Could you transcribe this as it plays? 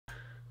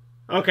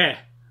Okay,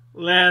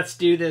 let's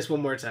do this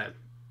one more time.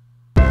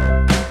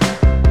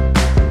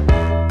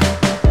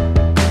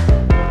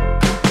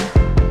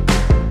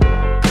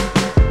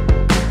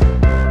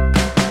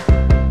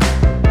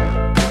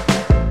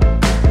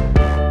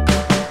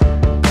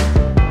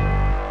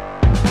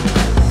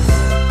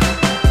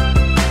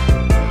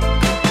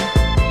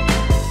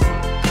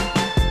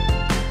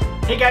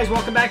 Hey guys,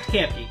 welcome back to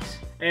CampGeeks.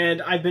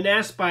 And I've been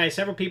asked by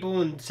several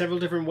people in several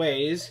different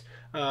ways,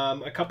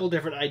 a couple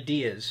different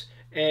ideas.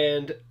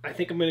 And I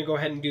think I'm going to go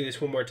ahead and do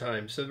this one more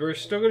time. So we're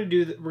still going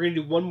to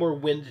do one more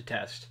wind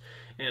test.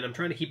 And I'm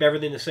trying to keep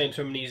everything the same,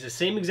 so I'm going to use the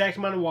same exact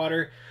amount of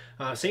water,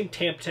 same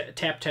tap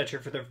temperature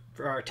for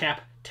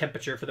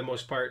the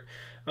most part.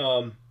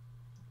 We're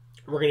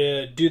going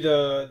to do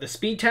the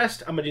speed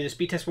test. I'm going to do the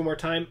speed test one more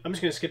time. I'm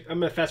just going to skip. I'm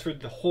going to fast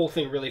forward the whole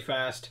thing really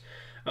fast.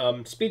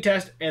 Speed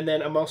test, and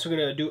then I'm also going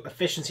to do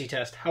efficiency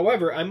test.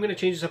 However, I'm going to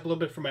change this up a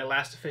little bit from my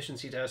last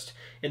efficiency test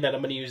in that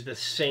I'm going to use the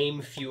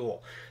same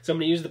fuel. So I'm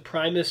going to use the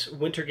Primus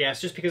winter gas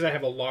just because I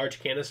have a large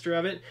canister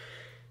of it.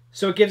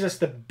 So it gives us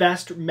the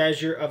best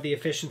measure of the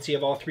efficiency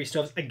of all three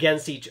stoves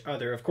against each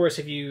other. Of course,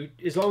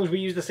 as long as we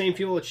use the same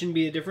fuel, it shouldn't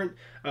be different,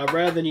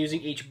 rather than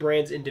using each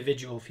brand's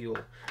individual fuel.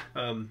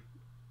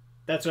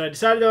 That's what I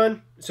decided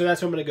on, so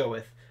that's what I'm going to go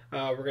with.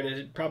 We're going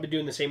to probably do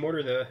in the same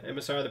order, the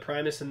MSR, the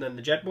Primus, and then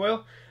the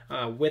Jetboil,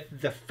 with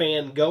the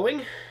fan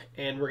going,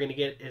 and we're going to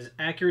get as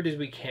accurate as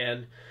we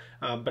can,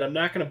 but I'm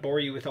not going to bore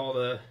you with all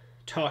the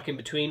talk in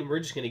between. We're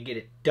just going to get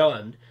it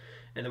done,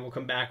 and then we'll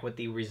come back with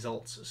the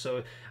results.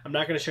 So I'm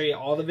not going to show you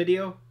all the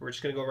video. We're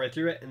just going to go right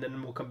through it, and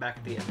then we'll come back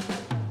at the end.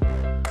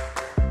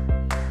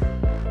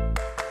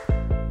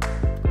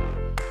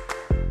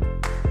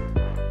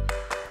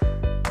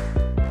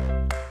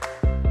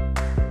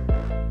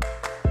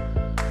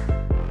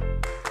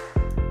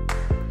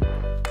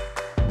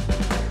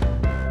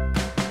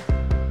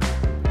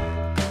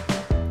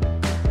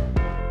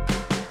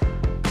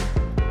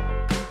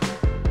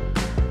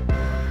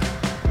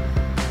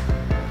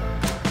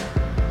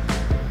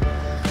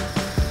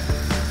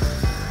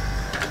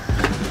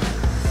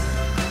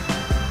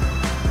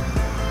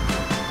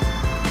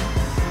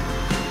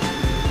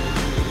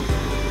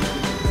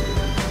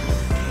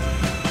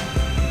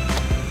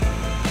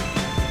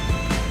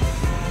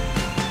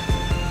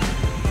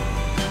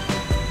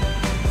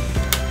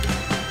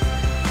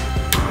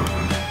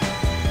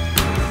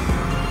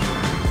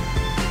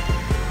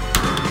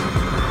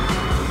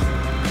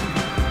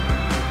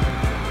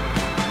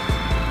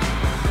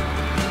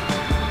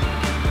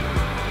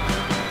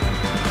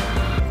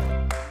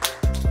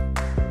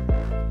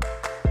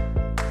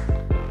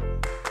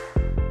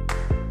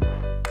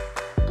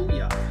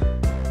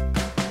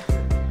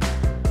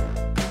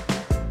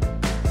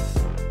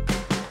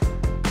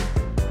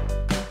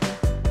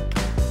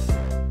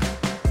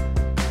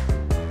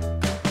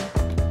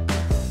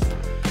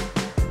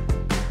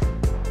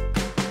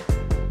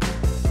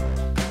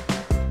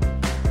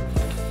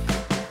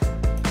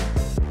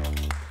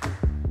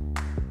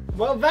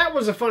 Well, that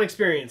was a fun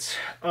experience.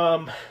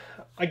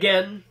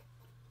 Again,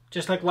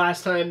 just like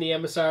last time, the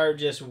MSR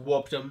just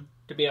whooped them,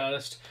 to be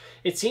honest.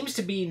 It seems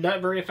to be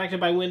not very affected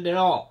by wind at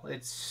all.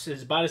 It's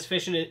about as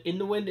efficient in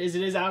the wind as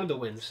it is out of the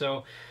wind.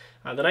 So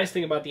the nice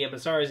thing about the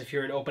MSR is if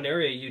you're in an open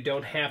area, you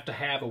don't have to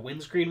have a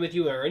windscreen with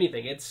you or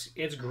anything.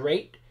 It's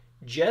great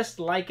just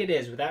like it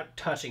is without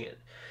touching it.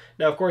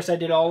 Now, of course, I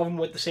did all of them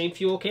with the same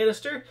fuel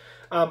canister.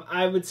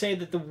 I would say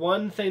that the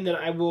one thing that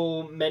I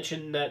will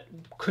mention that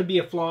could be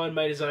a flaw in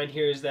my design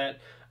here is that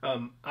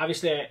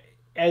obviously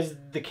as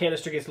the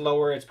canister gets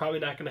lower, it's probably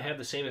not going to have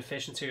the same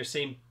efficiency or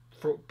same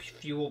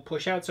fuel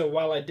push out. So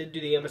while I did do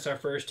the MSR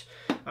first,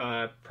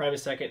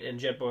 Primus second, and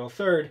Jetboil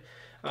third,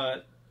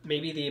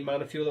 maybe the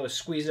amount of fuel that was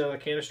squeezed out of the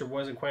canister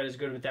wasn't quite as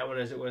good with that one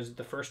as it was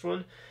the first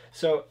one.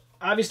 So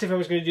obviously if I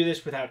was going to do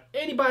this without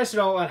any bias at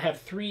all, I'd have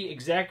three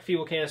exact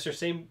fuel canisters,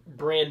 same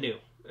brand new.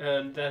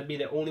 And that'd be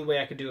the only way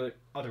I could do it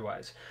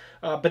otherwise.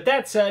 But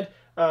that said,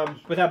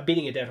 without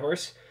beating a dead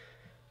horse,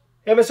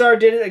 MSR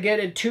did it again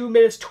in 2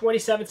 minutes,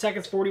 27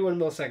 seconds, 41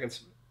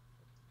 milliseconds.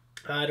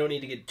 I don't need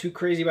to get too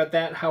crazy about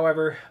that.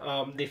 However,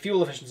 the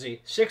fuel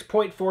efficiency,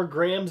 6.4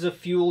 grams of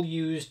fuel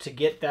used to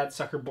get that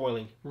sucker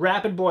boiling.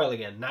 Rapid boil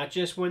again, not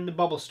just when the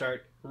bubbles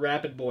start,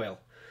 rapid boil.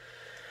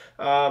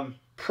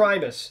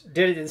 Primus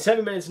did it in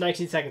 7 minutes,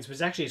 19 seconds,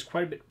 which actually is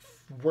quite a bit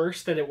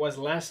worse than it was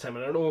last time.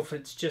 I don't know if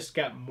it's just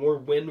got more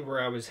wind where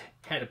I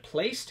had it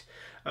placed,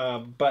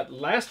 but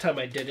last time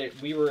I did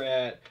it, we were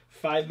at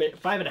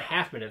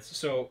 5.5 minutes,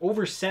 so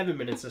over 7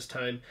 minutes this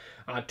time.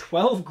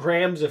 12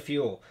 grams of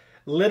fuel,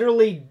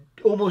 literally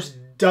almost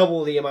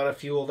double the amount of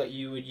fuel that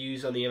you would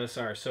use on the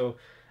MSR. So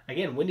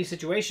again, windy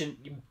situation,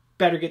 you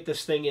better get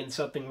this thing in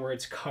something where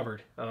it's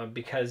covered,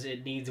 because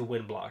it needs a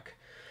wind block.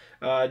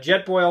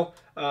 Jetboil,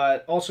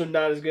 also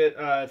not as good.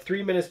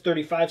 3 minutes,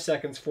 35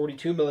 seconds,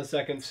 42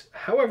 milliseconds.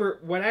 However,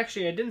 what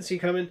actually I didn't see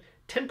coming,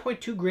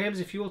 10.2 grams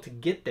of fuel to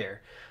get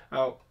there.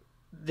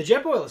 The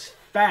Jetboil is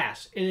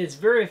fast, and it's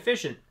very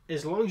efficient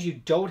as long as you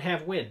don't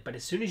have wind. But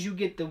as soon as you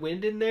get the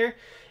wind in there,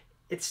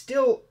 it's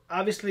still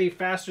obviously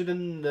faster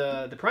than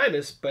the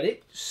Primus, but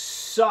it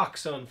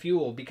sucks on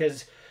fuel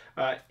because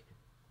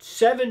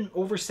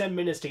over 7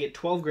 minutes to get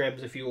 12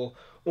 grams of fuel,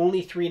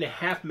 only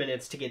 3.5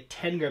 minutes to get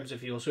 10 grams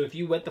of fuel. So if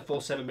you went the full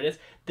 7 minutes,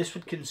 this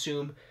would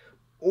consume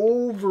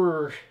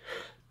over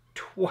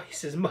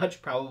twice as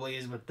much probably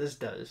as what this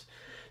does.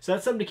 So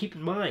that's something to keep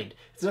in mind.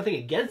 It's nothing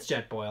against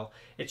Jetboil.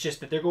 It's just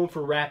that they're going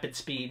for rapid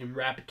speed and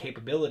rapid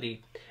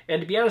capability.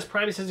 And to be honest,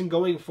 Primus isn't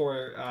going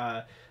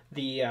for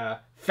the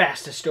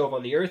fastest stove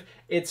on the earth.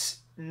 It's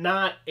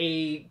not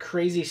a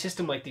crazy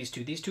system like these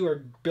two. These two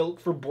are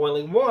built for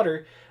boiling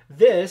water.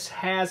 This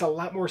has a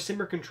lot more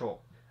simmer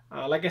control.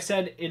 Like I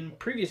said in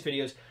previous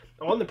videos,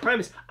 on the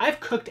Primus, I've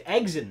cooked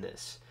eggs in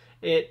this.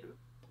 It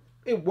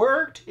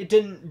worked. It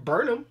didn't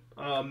burn them.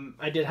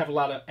 I did have a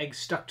lot of eggs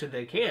stuck to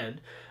the can,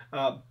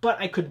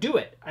 but I could do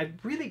it. I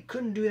really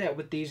couldn't do that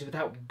with these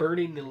without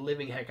burning the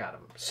living heck out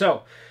of them.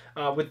 So,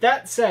 with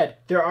that said,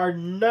 there are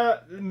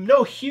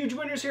no huge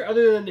winners here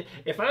other than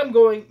if I'm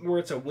going where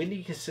it's a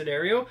windy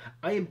scenario,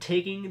 I am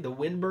taking the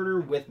wind burner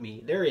with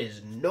me. There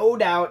is no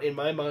doubt in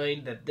my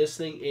mind that this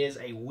thing is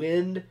a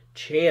wind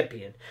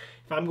champion.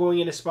 If I'm going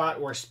in a spot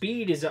where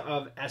speed is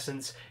of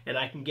essence and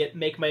I can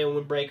make my own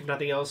windbreak, if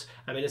nothing else,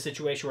 I'm in a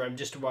situation where I'm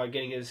just about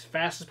getting as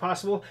fast as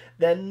possible,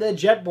 then the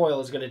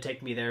Jetboil is going to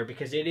take me there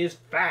because it is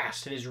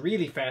fast. It is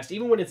really fast.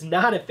 Even when it's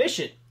not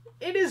efficient,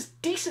 it is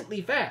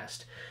decently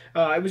fast.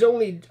 I was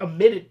only a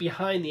minute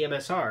behind the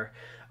MSR.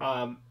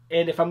 And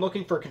if I'm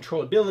looking for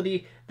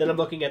controllability, then I'm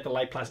looking at the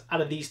Light Plus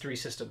out of these three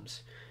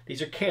systems.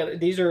 These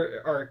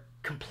are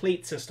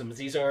complete systems.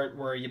 These aren't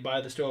where you buy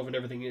the stove and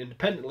everything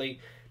independently.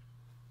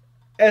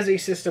 As a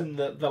system,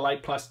 the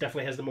Light Plus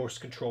definitely has the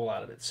most control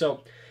out of it.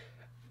 So,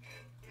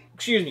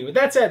 excuse me. With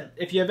that said,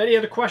 if you have any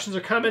other questions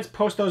or comments,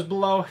 post those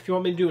below. If you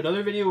want me to do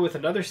another video with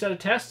another set of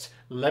tests,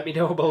 let me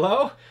know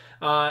below.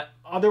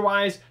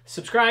 Otherwise,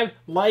 subscribe,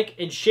 like,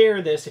 and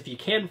share this if you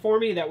can for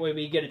me. That way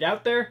we get it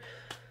out there.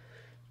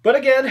 But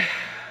again,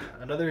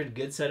 another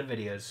good set of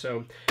videos.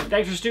 So,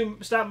 thanks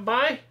for stopping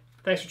by.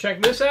 Thanks for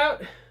checking this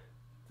out.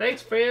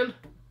 Thanks, fan.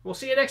 We'll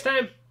see you next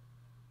time.